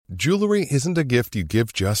Jewelry isn't a gift you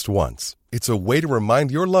give just once. It's a way to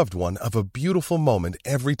remind your loved one of a beautiful moment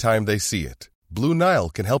every time they see it. Blue Nile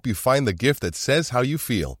can help you find the gift that says how you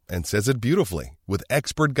feel and says it beautifully, with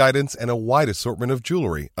expert guidance and a wide assortment of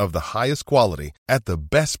jewelry of the highest quality at the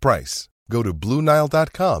best price. Go to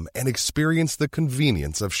BlueNile.com and experience the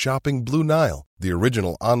convenience of shopping Blue Nile, the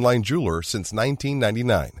original online jeweler since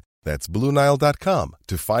 1999. That's BlueNile.com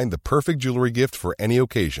to find the perfect jewelry gift for any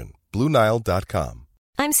occasion. BlueNile.com.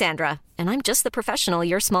 I'm Sandra, and I'm just the professional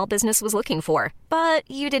your small business was looking for. But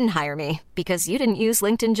you didn't hire me because you didn't use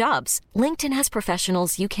LinkedIn Jobs. LinkedIn has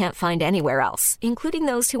professionals you can't find anywhere else, including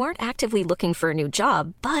those who aren't actively looking for a new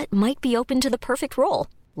job, but might be open to the perfect role,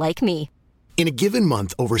 like me. In a given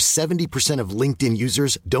month, over 70% of LinkedIn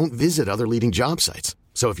users don't visit other leading job sites.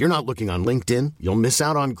 So if you're not looking on LinkedIn, you'll miss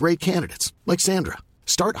out on great candidates like Sandra.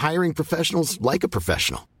 Start hiring professionals like a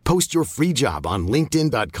professional. Post your free job on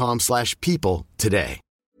linkedin.com/people today.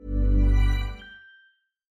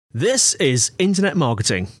 This is Internet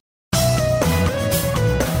Marketing.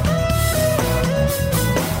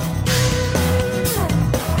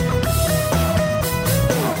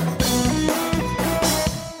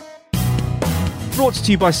 Brought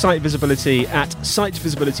to you by Site Visibility at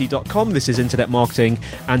sitevisibility.com. This is Internet Marketing,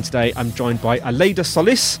 and today I'm joined by Aleyda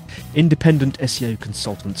Solis, independent SEO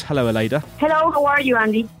consultant. Hello, Aleyda. Hello, how are you,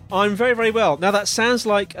 Andy? I'm very, very well. Now, that sounds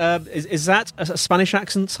like, is that a Spanish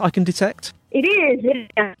accent I can detect? It is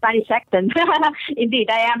a Spanish accent. Indeed,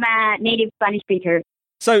 I am a native Spanish speaker.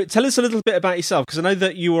 So tell us a little bit about yourself, because I know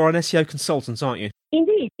that you are an SEO consultant, aren't you?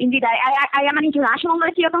 Indeed. I am an international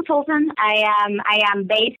SEO consultant. I am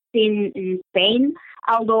based in Spain,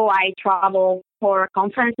 although I travel for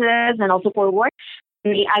conferences and also for work.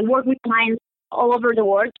 I work with clients all over the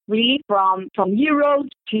world, really, from Europe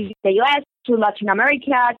to the US to Latin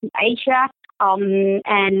America to Asia,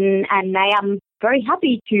 and I am very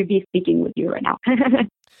happy to be speaking with you right now.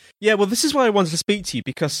 Yeah, well, this is why I wanted to speak to you,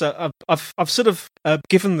 because I've sort of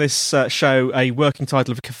given this show a working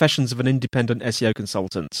title of Confessions of an Independent SEO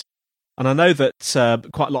Consultant. And I know that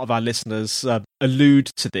quite a lot of our listeners allude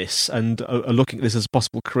to this and are looking at this as a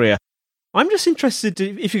possible career. I'm just interested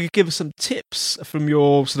if you could give us some tips from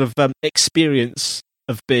your sort of experience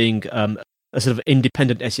of being a sort of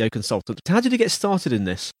independent SEO consultant. How did you get started in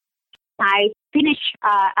this? I finished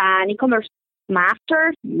an e-commerce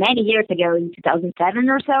master many years ago in 2007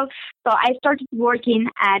 or so. So I started working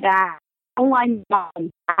at an online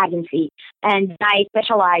marketing agency, and I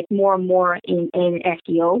specialized more and more in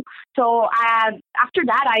SEO. So after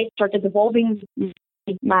that, I started evolving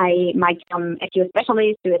my SEO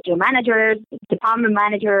specialist to SEO manager, department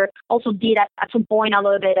manager. Also did at some point a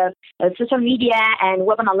little bit of social media and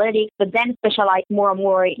web analytics, but then specialized more and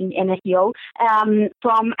more in SEO.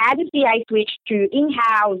 From agency, I switched to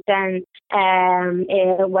in-house, and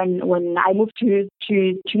when I moved to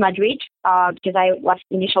Madrid, because I was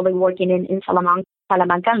initially working in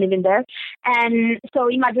Salamanca, living there. And so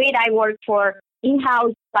in Madrid, I worked for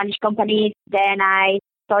in-house Spanish companies. Then I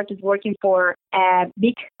started working for a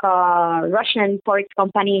big Russian forex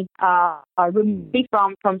company, remotely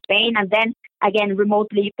from Spain, and then again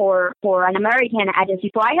remotely for an American agency.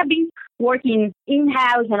 So I have been working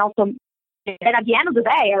in-house, and also then at the end of the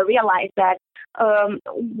day, I realized that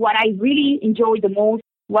what I really enjoyed the most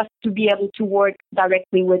was to be able to work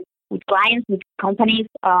directly with clients, with companies,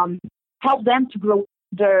 help them to grow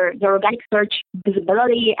their organic search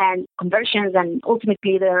visibility and conversions, and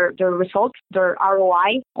ultimately their results, their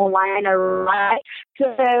ROI, online ROI.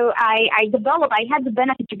 So I had the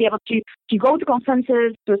benefit to be able to go to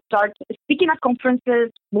conferences, to start speaking at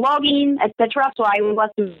conferences, blogging, etc. So I was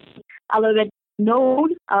a little bit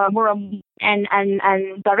known more, and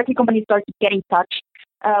directly companies started to get in touch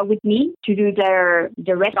with me to do their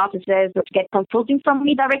rest offices or to get consulting from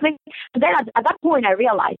me directly. But then at that point, I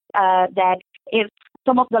realized that if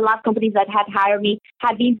some of the last companies that had hired me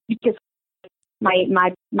had been because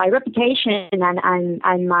my reputation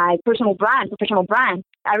and my professional brand,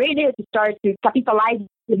 I really needed to start to capitalize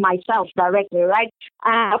with myself directly, right?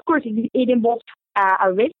 Of course, it involved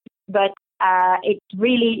a risk, but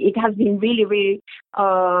it has been really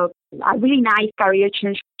a really nice career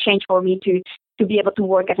change for me to be able to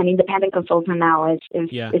work as an independent consultant now.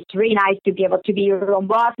 It's really nice to be able to be your own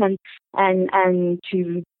boss and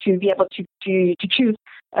to be able to choose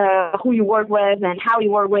who you work with and how you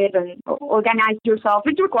work with and organize yourself.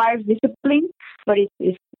 It requires discipline, but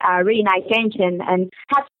it's a really nice change and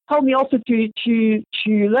has helped me also to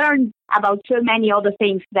learn about so many other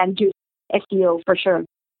things than just SEO, for sure.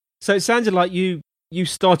 So it sounded like you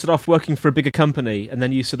started off working for a bigger company and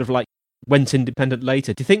then you sort of like went independent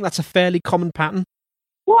later. Do you think that's a fairly common pattern?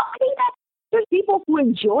 Well, I think there's people who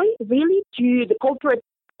enjoy really to the corporate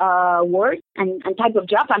work and type of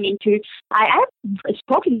job. I have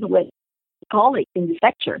spoken with colleagues in the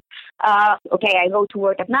sector. Okay, I go to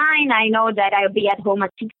work at 9. I know that I'll be at home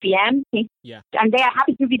at 6 p.m. Yeah. And they are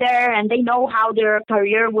happy to be there, and they know how their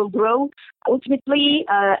career will grow. Ultimately,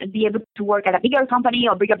 be able to work at a bigger company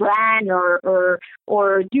or bigger brand,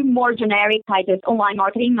 or do more generic type of online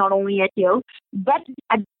marketing, not only SEO. But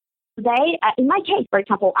today, in my case, for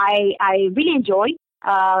example, I really enjoy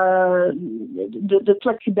the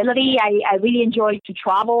flexibility. I really enjoy to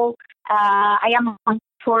travel. I am on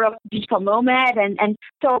sort of digital nomad, and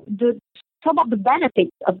so some of the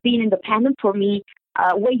benefits of being independent for me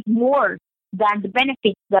weight more than the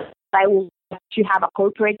benefits that I will have to have a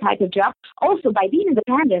corporate type of job. Also, by being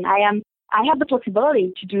independent, I have the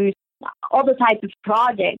flexibility to do all the types of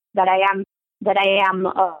projects that I am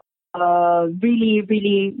really,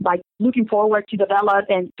 really like looking forward to develop,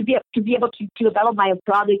 and to be able to develop my own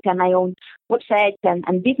product and my own websites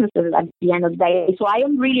and businesses at the end of the day. So I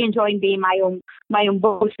am really enjoying being my own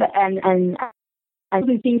boss and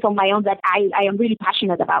doing things on my own that I am really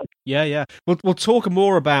passionate about. Yeah. We'll talk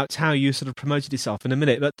more about how you sort of promoted yourself in a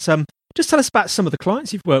minute, but just tell us about some of the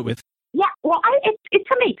clients you've worked with. Yeah, well, it's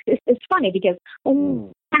a mix. It's funny because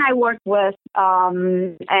when I work with,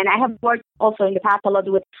 and I have worked also in the past a lot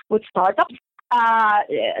with startups,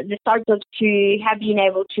 the startups to have been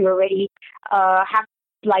able to already have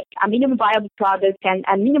like a minimum viable product and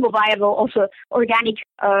minimum viable also organic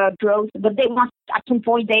growth, but they want at some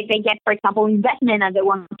point they get, for example, investment, and they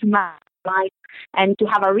want to maximize and to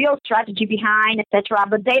have a real strategy behind, etc.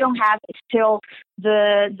 But they don't have still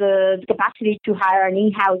the capacity to hire an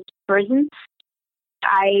in-house person.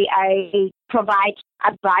 I provide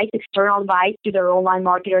advice, external advice to their online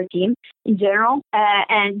marketer team in general,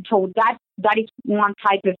 and so that is one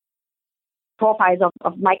type of profiles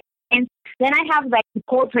of my clients. Then I have like the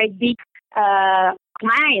corporate big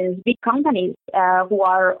clients, big companies who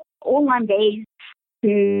are online based,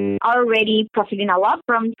 who are already profiting a lot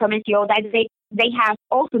from SEO. That they have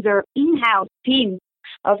also their in-house team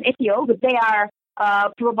of SEO, but they are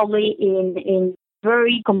probably in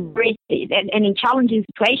very competitive and in challenging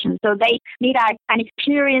situations. So they need an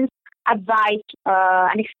experienced advice,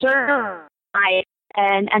 an external advice,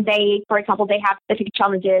 and they, for example, they have specific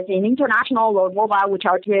challenges in international or mobile, which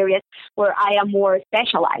are two areas where I am more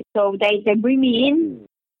specialized. So they bring me in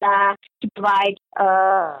to provide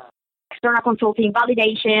external consulting,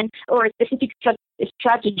 validation, or a specific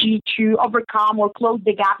strategy to overcome or close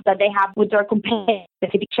the gap that they have with their competitive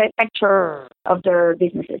specific sector of their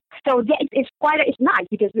businesses. So it's nice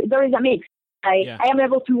because there is a mix. I am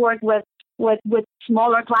able to work with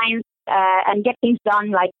smaller clients and get things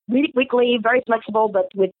done like really quickly, very flexible, but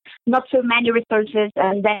with not so many resources.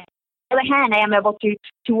 And then on the other hand, I am able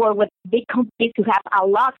to work with big companies who have a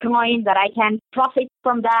lot going, that I can profit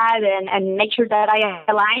from that and make sure that I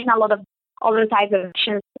align a lot of other types of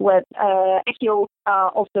actions with SEO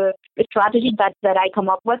of the strategy that I come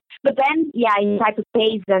up with. But then, in type of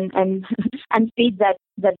pace and speed that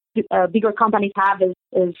bigger companies have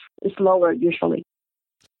is lower usually.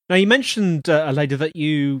 Now, you mentioned, Aleyda, that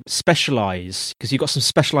you specialise, because you've got some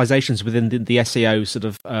specialisations within the SEO sort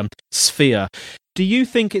of sphere. Do you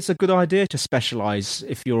think it's a good idea to specialise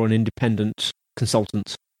if you're an independent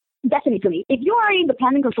consultant? Definitely. If you are an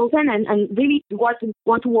independent consultant and really want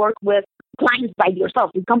to work with clients by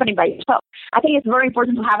yourself, with company by yourself, I think it's very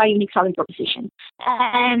important to have a unique selling proposition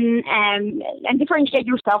and differentiate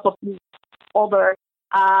yourself from other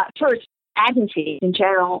first agencies in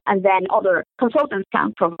general, and then other consultants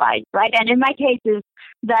can provide, right? And in my case is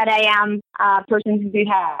that I am a person who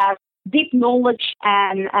has deep knowledge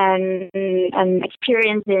and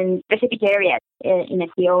experience in specific areas in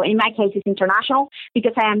SEO. In my case, it's international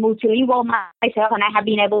because I am multilingual myself, and I have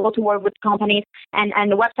been able to work with companies and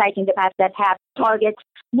websites in the past that have targets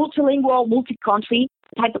multilingual, multi-country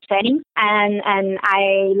type of settings, and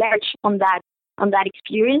I leverage on that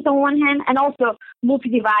experience on one hand, and also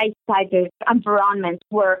multi-device type of environments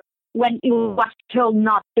when it was still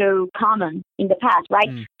not so common in the past, right?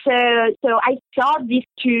 So I saw these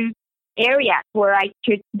two areas where I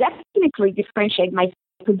could definitely differentiate myself,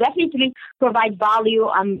 could definitely provide value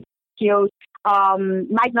and skills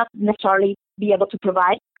might not necessarily be able to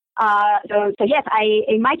provide. So yes,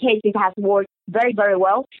 in my case, it has worked very, very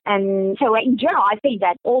well. And so in general, I think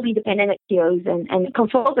that all independent SEOs and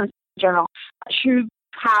consultants in general should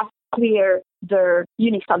have clear their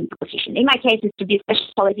unique selling proposition. In my case, it's to be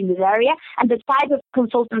specialized in this area, and the type of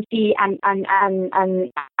consultancy and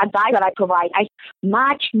advice that I provide is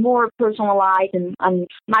much more personalized and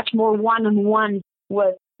much more one-on-one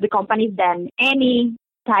with the companies than any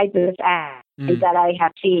type of ads that I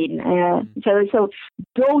have seen. So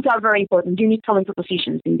those are very important. Unique selling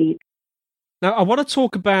propositions, indeed. Now, I want to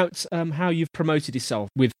talk about how you've promoted yourself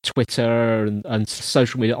with Twitter and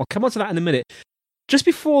social media. I'll come on to that in a minute. Just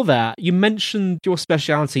before that, you mentioned your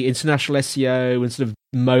speciality, international SEO and sort of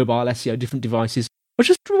mobile SEO, different devices. I was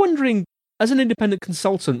just wondering, as an independent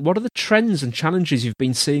consultant, what are the trends and challenges you've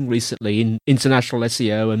been seeing recently in international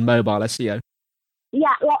SEO and mobile SEO?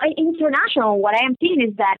 Yeah, well, in international, what I am seeing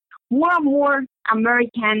is that more and more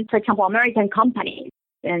American companies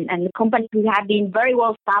and companies who have been very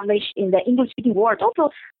well established in the English-speaking world,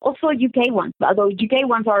 also UK ones, although UK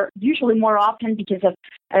ones are usually more often because of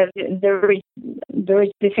there is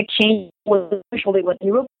this exchange usually with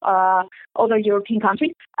Europe, other European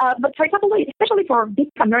countries. But for example, especially for big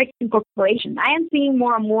American corporations, I am seeing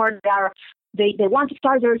more and more that they want to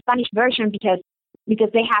start their Spanish version because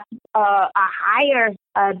they have a higher,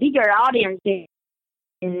 bigger audience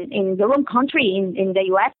in their own country, in the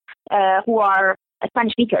US, who are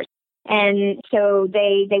Spanish speakers. And so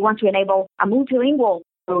they want to enable a multilingual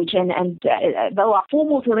approach and a full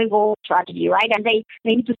multilingual strategy, right? And they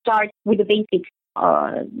need to start with the basics,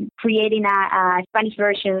 creating a Spanish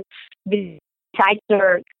version besides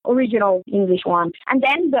their original English one. And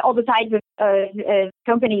then the other side of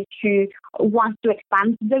companies who want to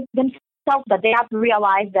expand themselves, but they have to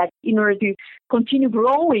realize that in order to continue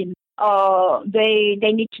growing,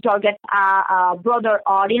 they need to target a broader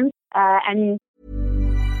audience and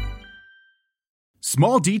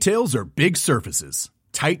Small details are big surfaces.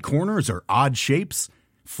 Tight corners are odd shapes.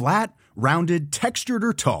 Flat, rounded, textured,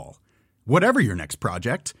 or tall. Whatever your next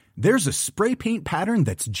project, there's a spray paint pattern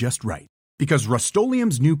that's just right. Because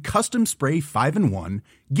Rust-Oleum's new Custom Spray 5-in-1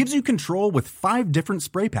 gives you control with 5 different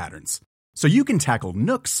spray patterns. So you can tackle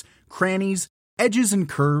nooks, crannies, edges, and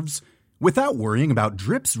curves without worrying about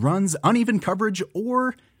drips, runs, uneven coverage,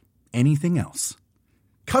 or anything else.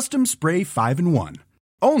 Custom Spray 5-in-1.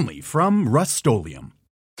 Only from Rust-Oleum.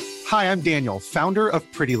 Hi, I'm Daniel, founder of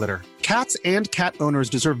Pretty Litter. Cats and cat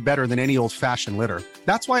owners deserve better than any old-fashioned litter.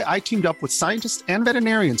 That's why I teamed up with scientists and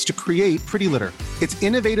veterinarians to create Pretty Litter. Its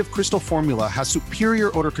innovative crystal formula has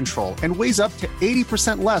superior odor control and weighs up to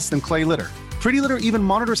 80% less than clay litter. Pretty Litter even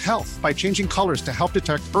monitors health by changing colors to help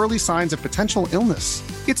detect early signs of potential illness.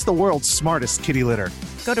 It's the world's smartest kitty litter.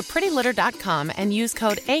 Go to prettylitter.com and use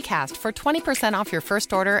code ACAST for 20% off your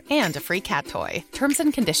first order and a free cat toy. Terms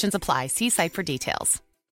and conditions apply. See site for details.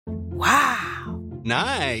 Wow.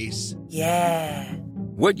 Nice. Yeah.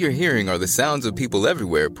 What you're hearing are the sounds of people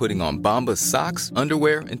everywhere putting on Bombas socks,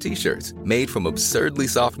 underwear, and T-shirts made from absurdly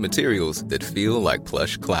soft materials that feel like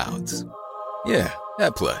plush clouds. Yeah,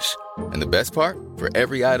 that plush. And the best part? For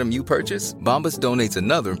every item you purchase, Bombas donates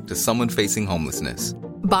another to someone facing homelessness.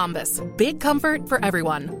 Bombas. Big comfort for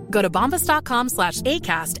everyone. Go to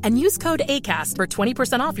bombas.com/ACAST and use code ACAST for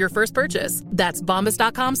 20% off your first purchase. That's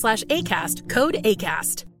bombas.com/ACAST. Code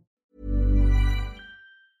ACAST.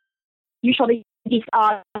 Usually these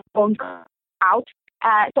are on out.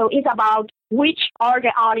 So it's about which are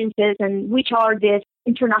the audiences and which are the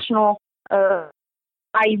international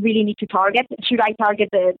I really need to target. Should I target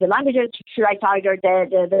the languages? Should I target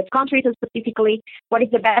the countries specifically? What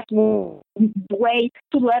is the best way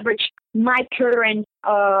to leverage my current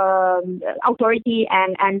authority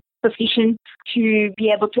and position to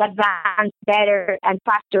be able to advance better and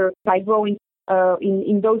faster by growing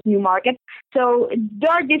in those new markets? So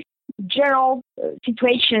there are these general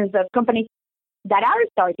situations of companies that are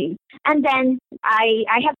starting, and then I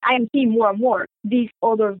am seeing more and more these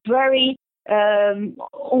other very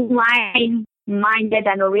online-minded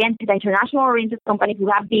and international-oriented companies who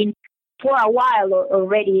have been for a while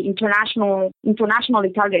already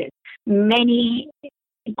internationally targeted. Many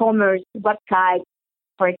e-commerce websites,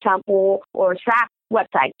 for example, or SaaS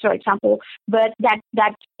websites, for example, but that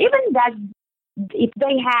even that if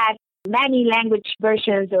they had many language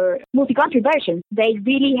versions or multi-country versions, they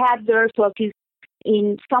really had their focus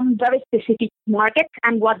in some very specific markets,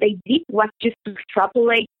 and what they did was just to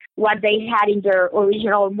extrapolate what they had in their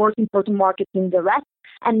original most important markets in the rest.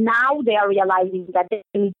 And now they are realizing that they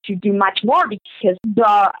need to do much more because there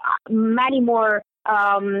are many more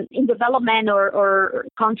in development or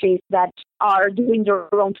countries that are doing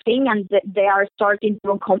their own thing and they are starting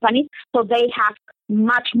their own companies. So they have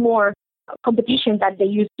much more competition that they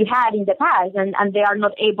used to have in the past, and they are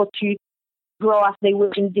not able to grow as they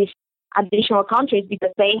would in these additional countries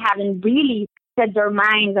because they haven't really set their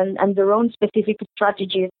minds and their own specific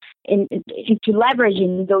strategies into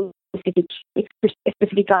leveraging those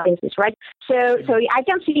specific audiences, right? So I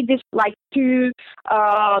can see this like two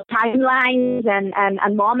timelines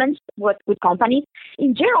and moments with companies.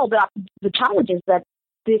 In general, the challenges that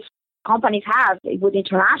these companies have with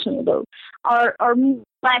international though are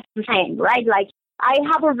less the same, right? Like I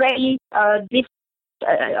have already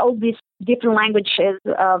all these different languages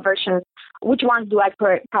versions. Which ones do I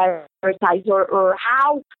prioritize, or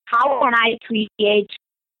how can I create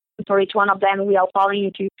for each one of them without falling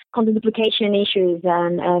into content duplication issues,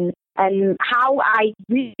 and how I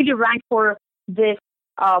really rank for this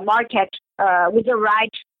market with the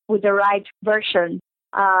right version.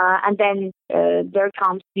 And then there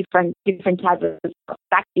comes different types of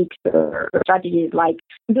tactics or strategies, like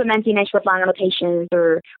implementing expert line annotations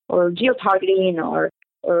or geo-targeting or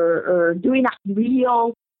doing a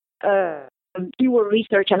real keyword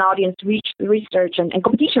research and audience research and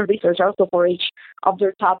competition research also for each of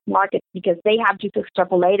their top markets, because they have just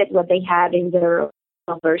extrapolated what they had in their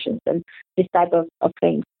versions and this type of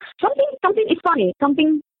things. Something is funny.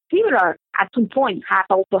 Something similar at some point has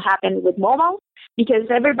also happened with mobile, because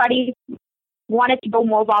everybody wanted to go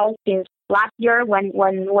mobile since last year when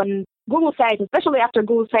Google said, especially after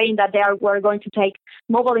Google saying that they were going to take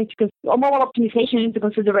mobile optimization into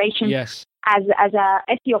consideration. Yes. As a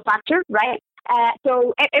SEO factor, right?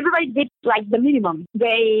 So everybody did like the minimum.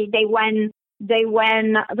 They went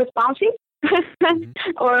responsive,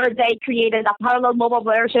 or they created a parallel mobile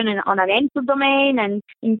version on an endpoint domain and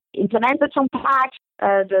implemented some packs,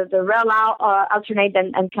 the rel alternate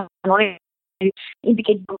and canonical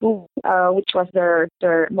indicate Google, which was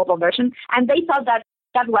their mobile version, and they thought that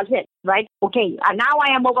was it, right? Okay, now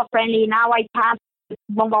I am mobile friendly. Now I passed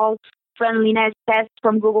mobile friendliness test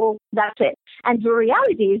from Google. That's it. And the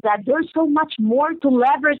reality is that there's so much more to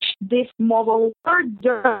leverage this mobile or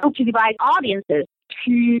direct-to-device audiences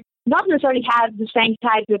to not necessarily have the same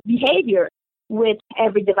type of behavior with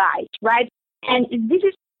every device, right? And this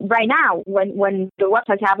is right now when the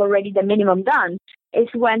websites have already the minimum done, is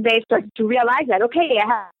when they start to realize that, okay, I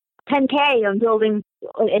have 10K on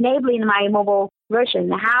enabling my mobile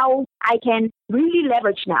version. How I can really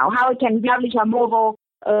leverage now, how I can leverage a mobile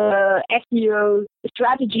SEO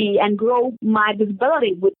strategy and grow my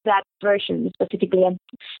visibility with that version specifically, and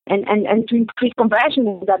to increase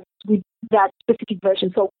conversion with that specific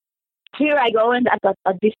version. So here I go, and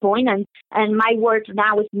at this point, and my work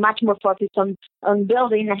now is much more focused on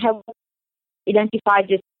building and help identify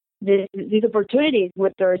these opportunities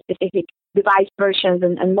with their specific device versions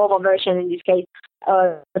and mobile version in this case,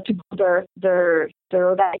 to their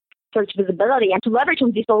organic search visibility and to leverage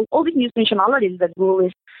on all these new functionalities that Google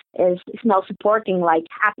is now supporting, like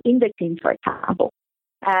app indexing, for example.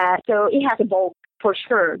 So it has evolved for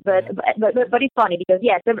sure, but it's funny because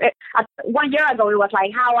yes, 1 year ago it was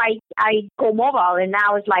like how I go mobile, and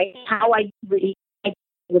now it's like how I really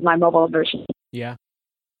with my mobile version. Yeah.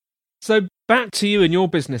 So back to you and your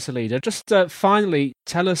business, Aleyda. Just finally,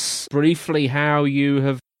 tell us briefly how you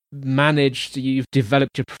have you've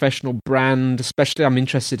developed your professional brand. Especially, I'm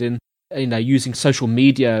interested in using social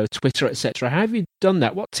media, Twitter, etc. How have you done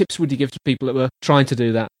that? What tips would you give to people that were trying to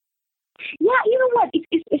do that? Yeah, you know what?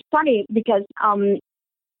 It's funny because right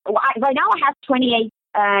now I have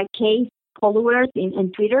 28K followers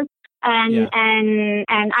in Twitter, and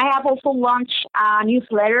I have also launched a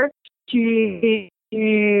newsletter to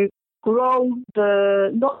grow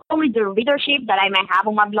not only the readership that I might have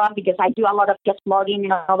on my blog, because I do a lot of guest blogging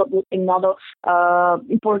in other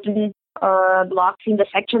important blogs in the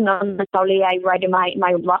section. Not necessarily I write in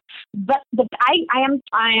my blog, but I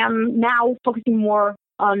am now focusing more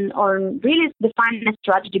on really defining a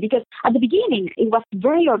strategy, because at the beginning it was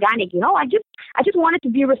very organic. I just wanted to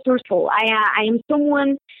be resourceful. I am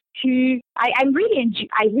someone who I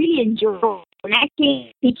really enjoy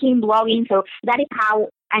connecting, speaking, blogging. So that is how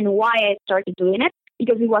and why I started doing it,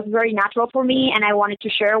 because it was very natural for me, and I wanted to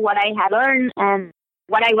share what I had learned and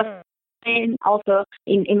what I was doing also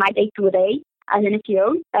in my day-to-day as an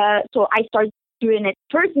SEO. So I started doing it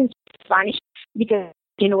first in Spanish, because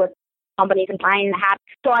what companies and clients have.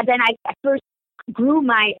 So then I first grew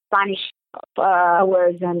my Spanish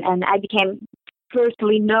words, and I became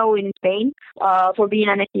firstly known in Spain for being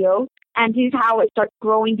an SEO. And this is how I started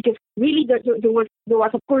growing, because really there was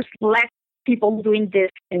of course less people doing this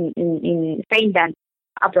in Spain than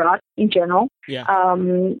abroad in general. Yeah.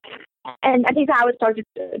 And I think how I started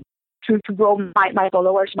to grow my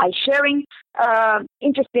followers by sharing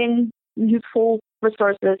interesting, useful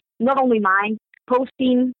resources, not only mine,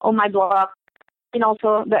 posting on my blog, and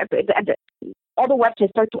also all the websites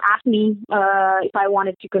started to ask me if I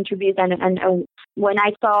wanted to contribute. And when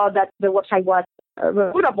I saw that the website was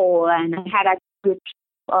reputable and had a good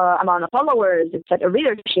amount of followers, etc.,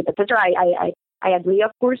 readership, etc., I agree,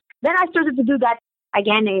 of course. Then I started to do that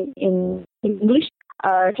again in English,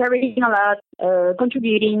 sharing a lot,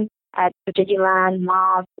 contributing, at strategic land,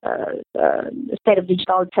 math, state of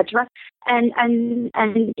digital, etc. And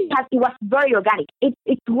it was very organic.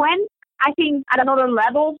 It's when I think at another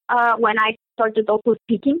level when I started also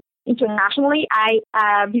speaking internationally.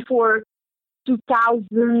 Before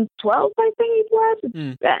 2012, I think it was.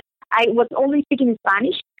 I was only speaking in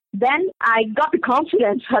Spanish. Then I got the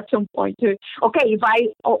confidence at some point to, okay, if I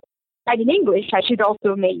write in English, I should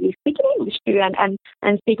also maybe speak in English too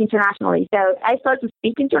and speak internationally. So I started to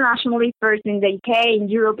speak internationally, first in the UK, in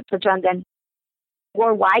Europe, etc., and then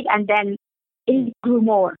worldwide, and then it grew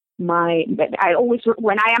more. I always,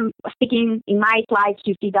 when I am speaking in my slides,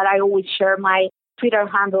 you see that I always share my Twitter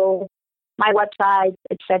handle, my website,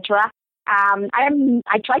 etc. I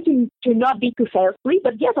try to not be too salesy,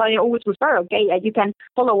 but yes, I always refer. Okay, you can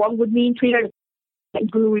follow up with me in Twitter. It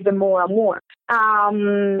grew even more and more.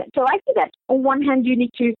 So I think that on one hand, you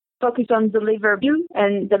need to focus on deliver view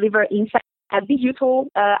and deliver insight. Be useful.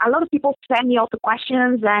 A lot of people send me also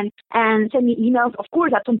questions and send me emails. Of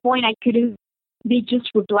course, at some point, I couldn't be just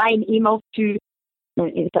replying emails to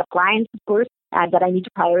clients, of course, that I need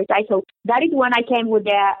to prioritize. So that is when I came with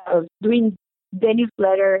doing the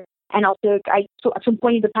newsletter. And also, so at some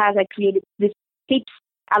point in the past, I created this tips,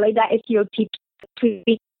 Aleyda SEO tips,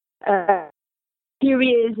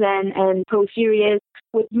 series and pro series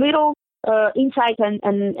with little insights and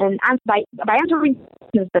by answering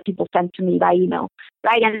questions that people send to me by email,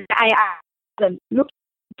 right? And I look,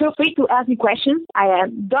 feel free to ask me questions. I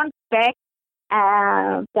don't expect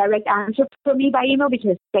direct answer from me by email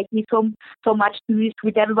because it takes me so much to do this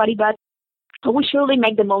with everybody, but I will surely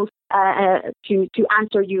make the most to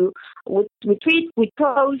answer you with tweets, with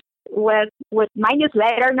posts, with my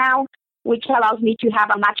newsletter now, which allows me to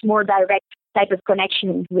have a much more direct type of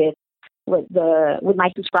connection with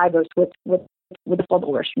my subscribers, with the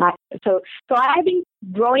followers. So I've been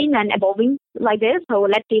growing and evolving like this. So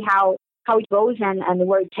let's see how it goes and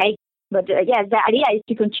where it takes. But yes, the idea is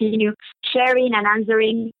to continue sharing and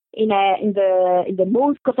answering in the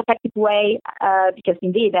most cost-effective way, because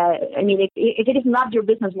indeed, I mean, if it is not your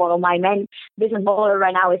business model, my main business model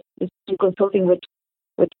right now is to consulting with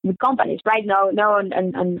companies, right? No,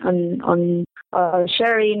 on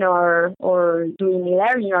sharing or doing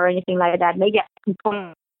e-learning or anything like that. Maybe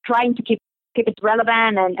I'm trying to keep it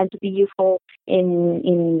relevant and to be useful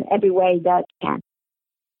in every way that can.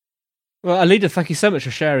 Well, Aleyda, thank you so much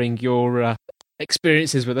for sharing your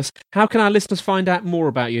experiences with us. How can our listeners find out more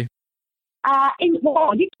about you? You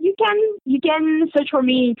can search for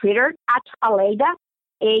me in Twitter at Aleyda,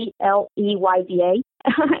 Aleyda.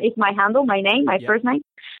 It's my handle, my name, my first name.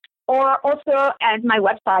 Or also at my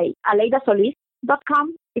website,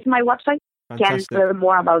 aleydasolis.com is my website. Fantastic. You can learn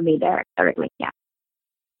more about me there directly. Yeah.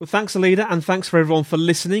 Well, thanks, Aleyda, and thanks for everyone for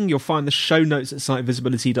listening. You'll find the show notes at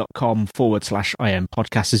sitevisibility.com/IM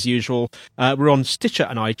podcast as usual. We're on Stitcher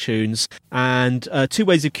and iTunes, and two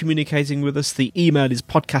ways of communicating with us. The email is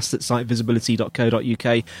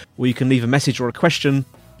podcast@sitevisibility.co.uk, where you can leave a message or a question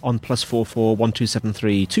on +44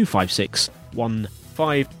 1273 256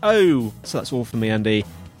 150. So that's all from me, Andy,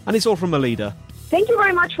 and it's all from Aleyda. Thank you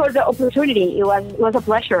very much for the opportunity. It was a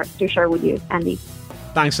pleasure to share with you, Andy.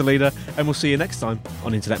 Thanks, Aleyda, and we'll see you next time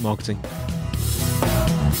on Internet Marketing.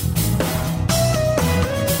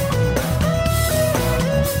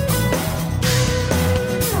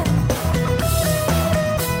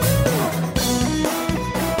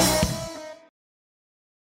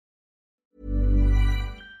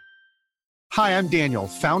 Hi, I'm Daniel,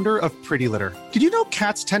 founder of Pretty Litter. Did you know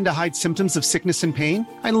cats tend to hide symptoms of sickness and pain?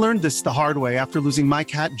 I learned this the hard way after losing my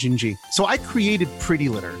cat, Gingy. So I created Pretty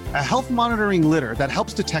Litter, a health monitoring litter that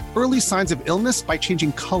helps detect early signs of illness by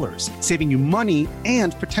changing colors, saving you money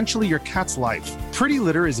and potentially your cat's life. Pretty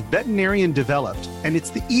Litter is veterinarian developed, and it's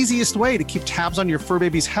the easiest way to keep tabs on your fur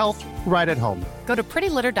baby's health right at home. Go to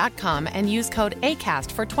prettylitter.com and use code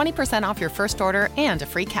ACAST for 20% off your first order and a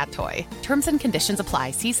free cat toy. Terms and conditions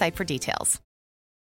apply. See site for details.